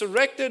be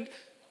resurrected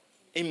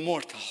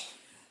immortal.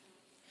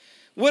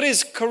 What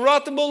is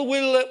corruptible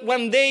will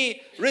one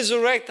day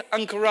resurrect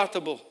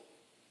uncorruptible.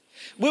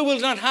 We will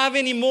not have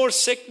any more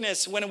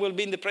sickness when we will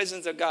be in the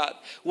presence of God.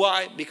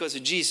 Why? Because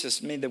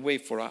Jesus made the way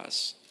for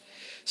us.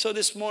 So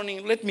this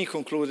morning, let me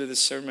conclude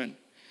this sermon.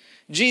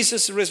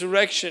 Jesus'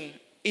 resurrection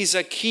is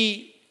a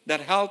key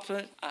that helps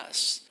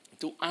us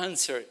to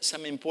answer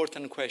some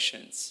important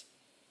questions.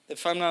 The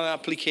final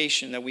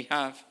application that we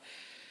have.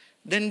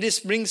 Then this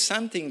brings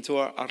something to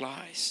our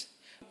lives.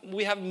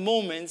 We have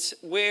moments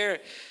where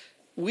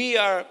we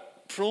are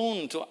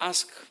prone to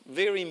ask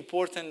very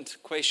important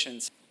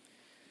questions.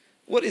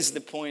 What is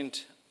the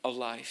point of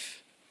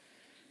life?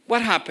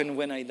 What happened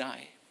when I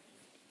die?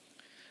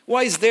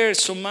 Why is there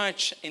so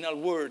much in our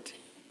world?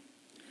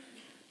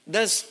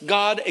 Does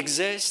God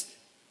exist?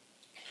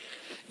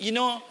 You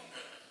know,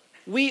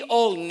 we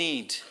all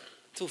need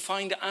to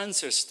find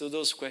answers to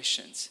those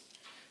questions.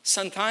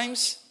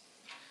 Sometimes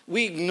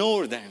we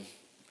ignore them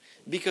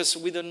because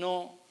we don't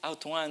know how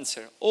to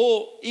answer,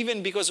 or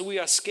even because we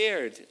are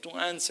scared to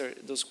answer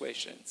those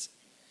questions.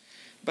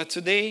 But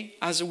today,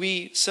 as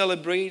we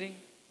celebrating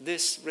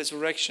this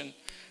resurrection,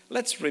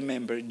 let's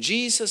remember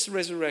Jesus'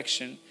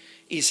 resurrection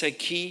is a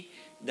key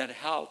that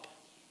helps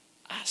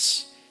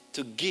us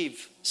to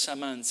give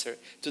some answer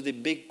to the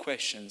big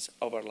questions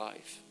of our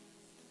life.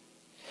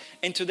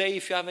 And today,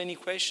 if you have any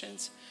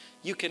questions,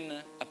 you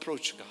can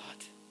approach God.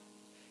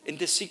 In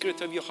the secret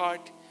of your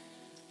heart,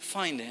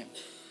 find Him.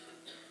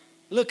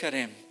 Look at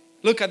Him.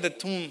 Look at the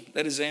tomb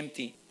that is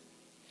empty.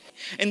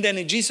 And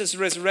then Jesus'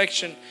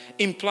 resurrection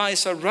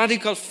implies a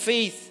radical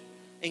faith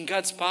in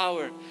God's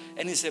power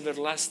and His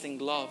everlasting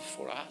love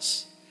for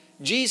us.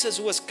 Jesus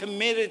was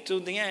committed to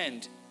the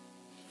end.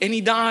 And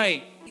He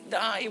died. He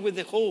died with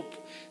the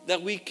hope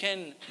that we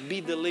can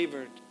be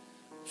delivered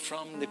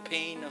from the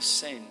pain of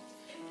sin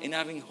and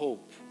having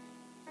hope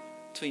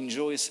to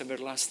enjoy His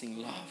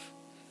everlasting love.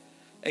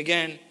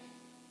 Again,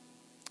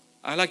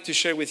 I'd like to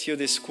share with you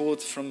this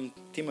quote from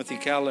Timothy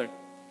Keller,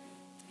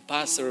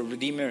 pastor of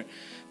Redeemer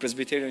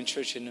Presbyterian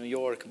Church in New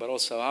York, but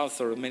also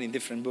author of many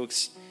different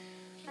books.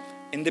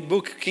 In the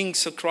book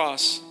King's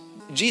Cross,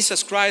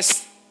 Jesus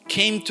Christ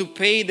came to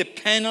pay the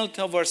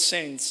penalty of our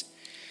sins.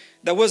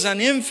 That was an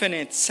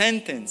infinite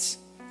sentence,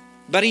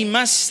 but He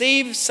must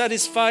save,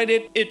 satisfied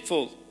it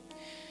full.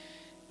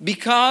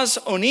 Because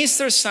on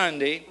Easter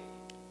Sunday,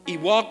 He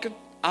walked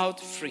out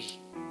free.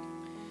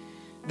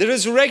 The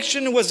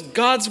resurrection was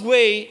God's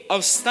way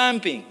of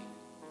stamping.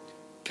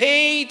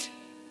 Paid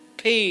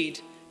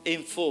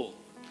in full.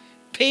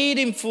 Paid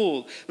in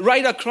full.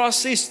 Right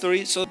across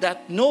history so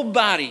that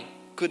nobody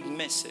could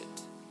miss it.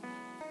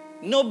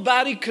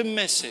 Nobody could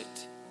miss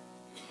it.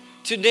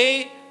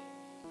 Today,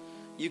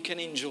 you can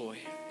enjoy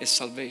His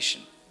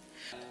salvation.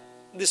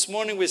 This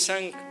morning we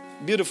sang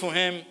a beautiful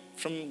hymn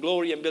from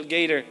Gloria and Bill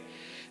Gator.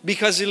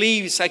 Because He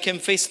lives, I can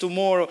face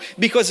tomorrow.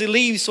 Because He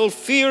lives, all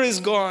fear is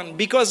gone.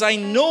 Because I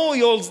know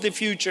He holds the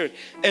future.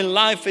 And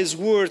life is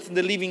worth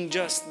the living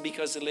just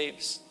because He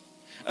lives.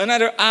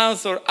 Another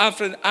author,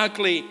 Alfred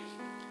Ackley,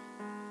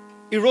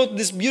 he wrote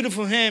this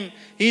beautiful hymn.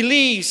 He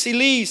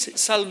lives,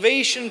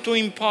 salvation to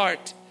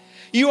impart.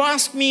 You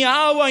ask me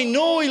how I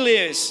know He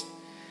lives.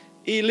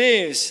 He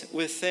lives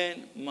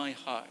within my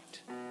heart.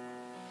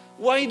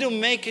 Why don't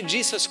make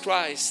Jesus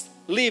Christ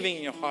living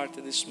in your heart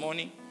this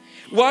morning?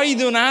 Why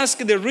don't ask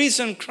the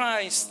risen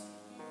Christ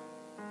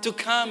to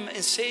come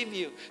and save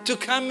you, to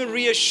come and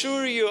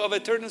reassure you of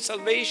eternal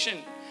salvation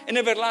and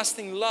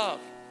everlasting love?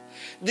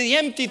 The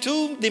empty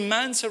tomb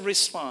demands a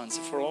response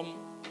from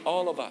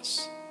all of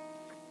us.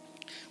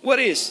 What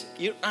is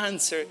your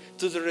answer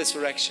to the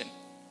resurrection?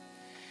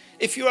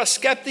 If you are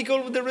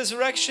skeptical with the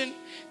resurrection,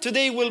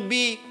 today will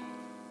be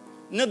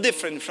no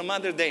different from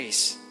other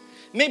days.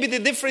 Maybe the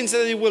difference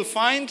that you will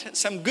find,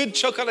 some good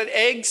chocolate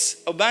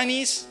eggs or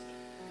bunnies,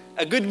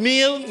 a good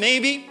meal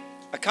maybe,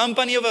 a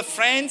company of a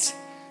friends,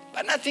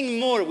 but nothing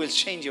more will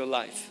change your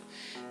life.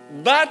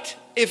 But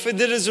if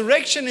the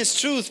resurrection is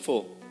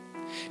truthful,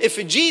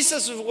 if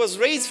Jesus was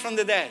raised from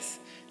the dead,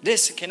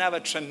 this can have a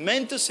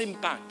tremendous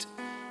impact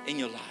in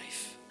your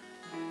life.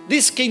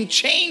 This can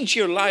change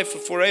your life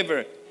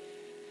forever.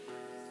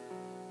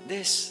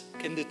 This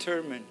can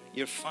determine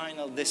your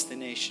final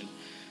destination,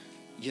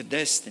 your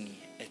destiny,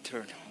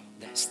 eternal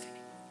destiny.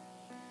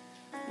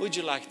 Would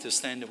you like to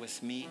stand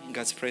with me in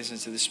God's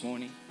presence this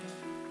morning?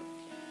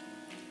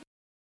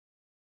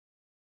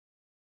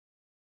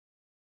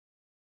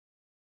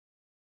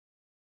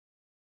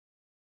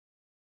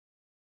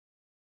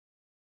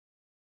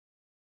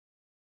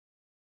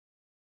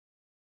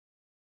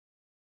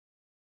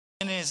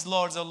 And is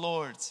Lord of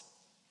Lords.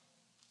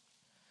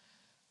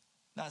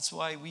 That's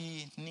why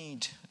we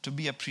need to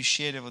be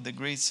appreciative of the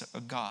grace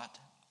of God.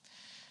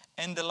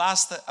 And the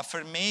last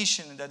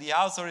affirmation that the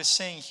author is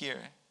saying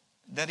here,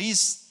 that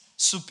is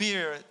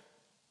superior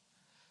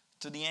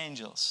to the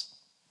angels.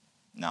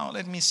 Now,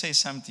 let me say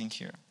something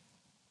here.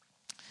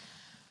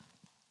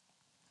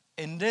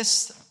 In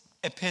this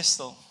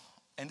epistle,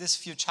 in these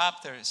few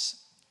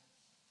chapters,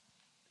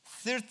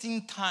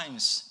 13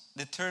 times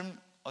the term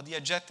or the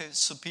adjective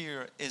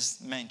superior is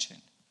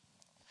mentioned.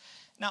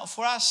 Now,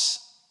 for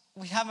us,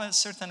 we have a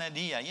certain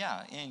idea,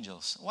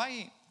 angels.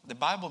 Why the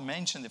Bible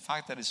mentioned the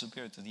fact that it's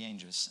superior to the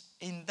angels?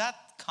 In that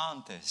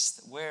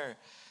context where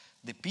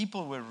the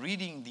people were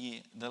reading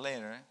the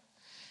letter,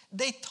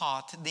 they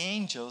thought the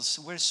angels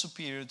were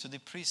superior to the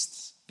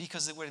priests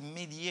because they were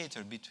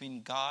mediator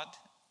between God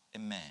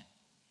and man.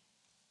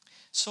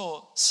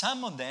 So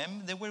some of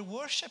them, they were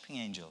worshiping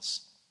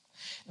angels.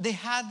 They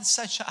had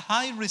such a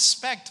high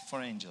respect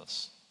for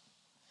angels.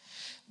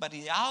 But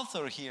the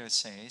author here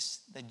says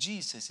that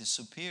Jesus is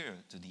superior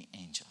to the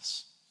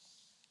angels.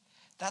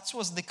 That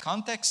was the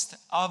context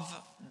of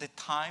the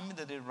time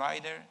that the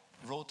writer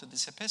wrote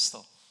this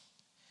epistle.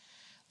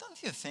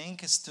 Don't you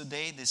think it's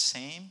today the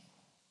same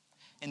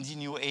in the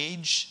New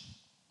Age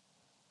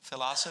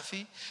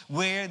philosophy,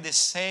 where they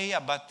say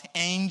about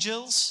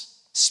angels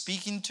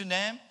speaking to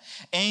them,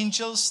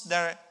 angels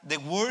that they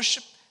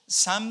worship,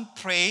 some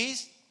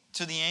praise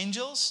to the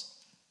angels?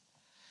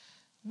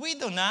 We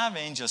don't have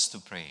angels to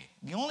pray.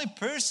 The only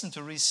person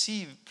to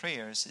receive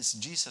prayers is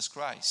Jesus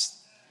Christ.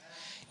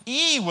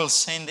 He will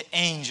send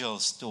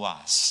angels to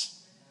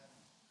us.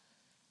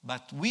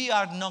 But we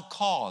are not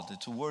called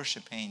to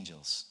worship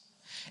angels.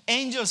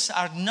 Angels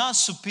are not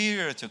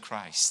superior to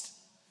Christ.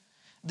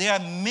 They are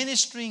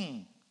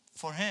ministering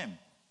for Him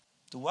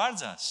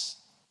towards us.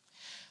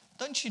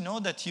 Don't you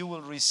know that you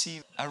will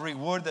receive a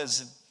reward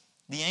that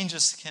the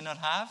angels cannot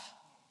have?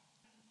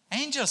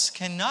 Angels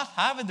cannot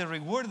have the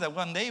reward that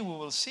one day we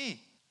will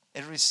see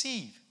and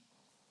receive.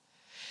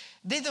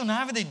 They don't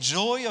have the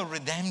joy of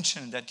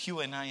redemption that you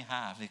and I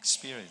have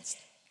experienced.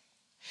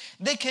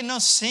 They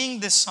cannot sing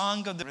the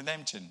song of the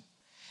redemption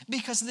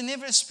because they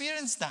never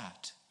experienced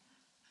that.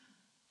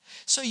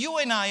 So you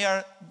and I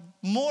are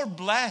more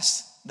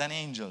blessed than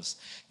angels.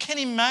 Can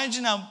you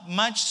imagine how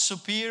much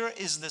superior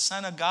is the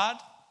Son of God?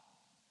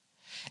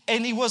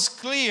 And it was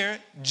clear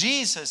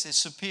Jesus is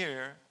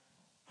superior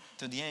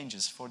to the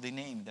angels for the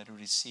name that he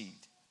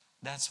received.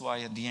 That's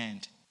why at the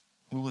end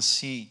we will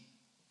see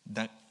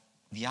that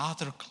the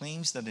author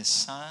claims that the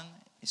Son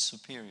is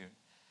superior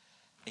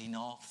in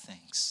all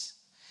things.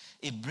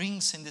 It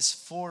brings in these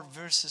 4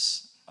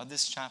 verses of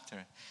this chapter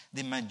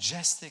the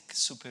majestic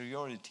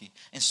superiority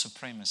and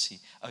supremacy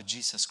of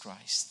Jesus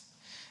Christ.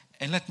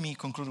 And let me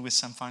conclude with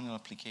some final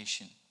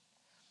application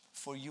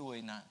for you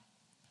and I.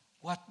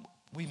 What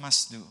we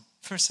must do.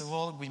 First of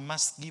all, we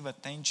must give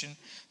attention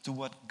to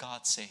what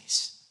God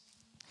says.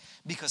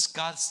 Because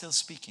God's still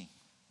speaking.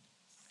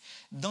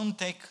 Don't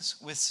take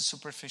with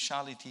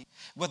superficiality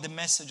what the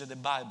message of the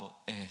Bible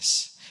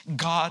is.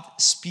 God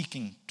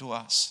speaking to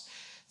us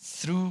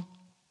through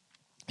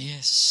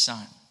His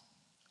Son.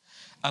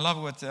 I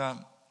love what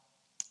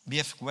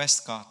B.F.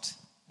 Westcott,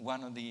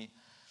 one of the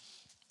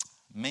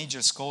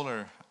major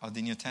scholars of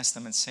the New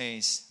Testament,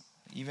 says,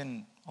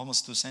 even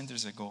almost 2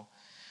 centuries ago.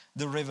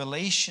 The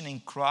revelation in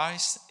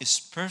Christ is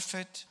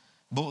perfect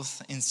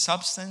both in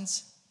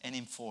substance and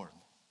in form.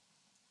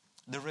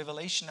 The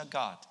revelation of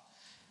God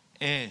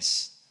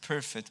is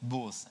perfect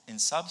both in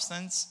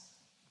substance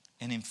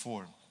and in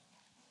form.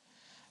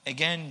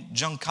 Again,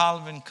 John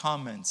Calvin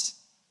comments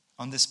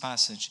on this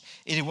passage.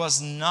 It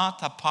was not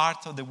a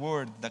part of the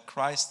word that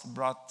Christ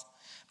brought,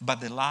 but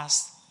the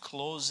last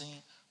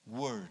closing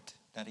word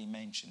that He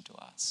mentioned to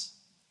us.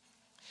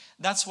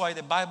 That's why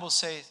the Bible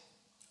says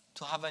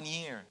to have an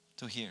ear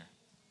to hear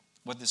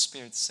what the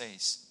Spirit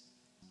says.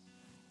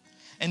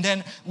 And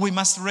then we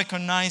must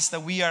recognize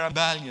that we are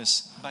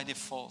rebellious by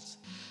default.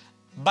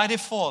 By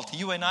default,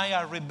 you and I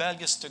are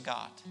rebellious to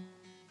God.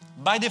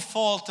 By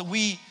default,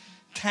 we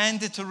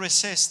tend to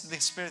resist the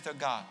Spirit of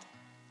God.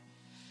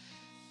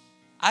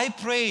 I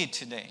pray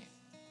today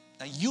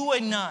that you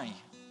and I,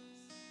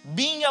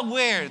 being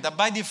aware that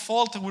by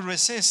default we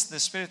resist the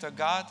Spirit of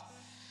God,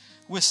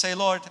 we say,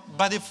 Lord,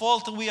 by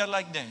default we are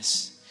like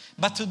this.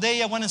 But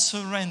today I want to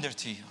surrender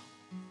to you.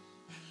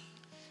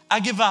 I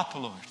give up,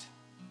 Lord.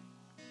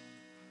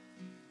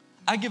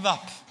 I give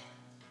up.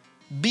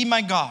 Be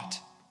my God.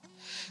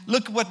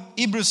 Look what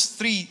Hebrews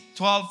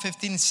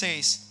 3:12-15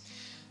 says.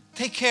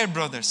 Take care,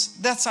 brothers.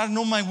 That's are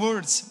not my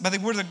words, but the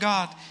word of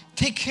God.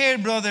 Take care,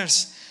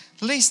 brothers,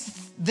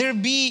 lest there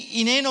be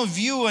in any of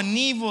you an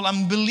evil,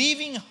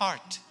 unbelieving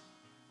heart.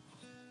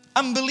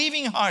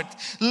 Unbelieving heart,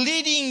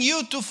 leading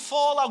you to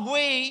fall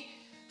away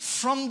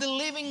from the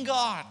living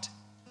God.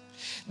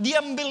 The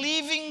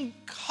unbelieving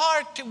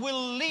heart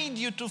will lead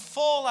you to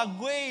fall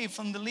away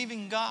from the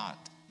living God.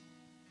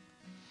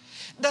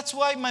 That's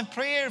why my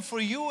prayer for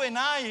you and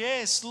I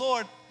is,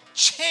 Lord,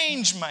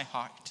 change my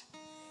heart.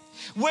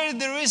 Where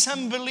there is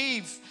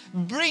unbelief,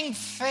 bring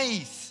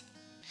faith.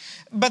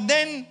 But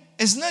then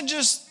it's not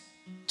just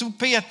to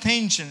pay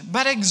attention,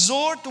 but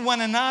exhort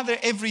one another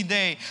every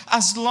day,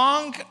 as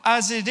long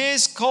as it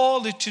is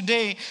called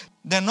today,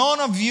 that none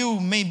of you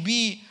may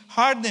be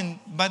hardened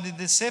by the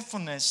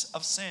deceitfulness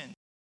of sin.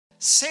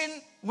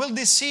 Sin will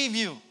deceive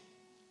you,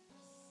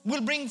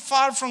 will bring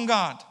far from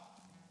God.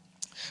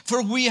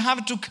 For we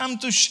have to come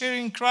to share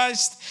in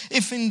Christ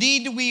if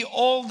indeed we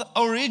hold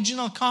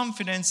original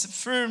confidence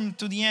firm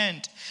to the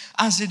end.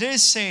 As it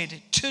is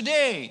said,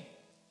 today,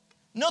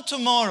 not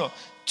tomorrow,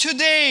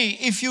 today,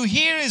 if you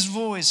hear His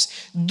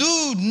voice,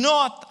 do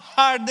not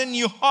harden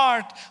your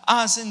heart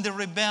as in the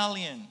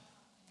rebellion.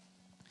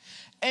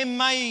 And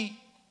my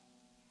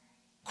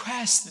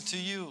quest to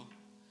you,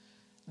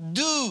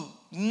 do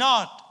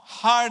not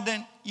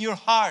harden your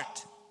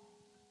heart.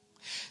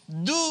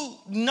 Do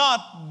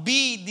not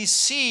be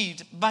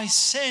deceived by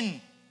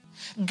sin.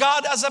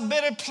 God has a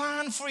better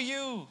plan for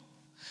you.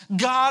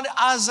 God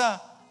has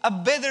a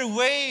better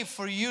way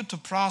for you to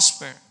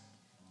prosper.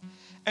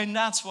 And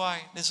that's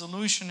why the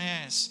solution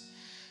is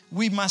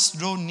we must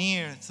draw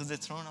near to the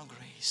throne of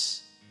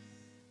grace.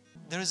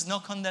 There is no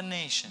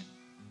condemnation.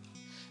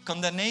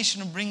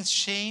 Condemnation brings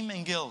shame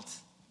and guilt.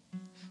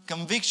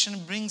 Conviction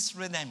brings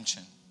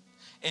redemption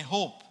and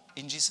hope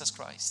in Jesus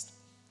Christ.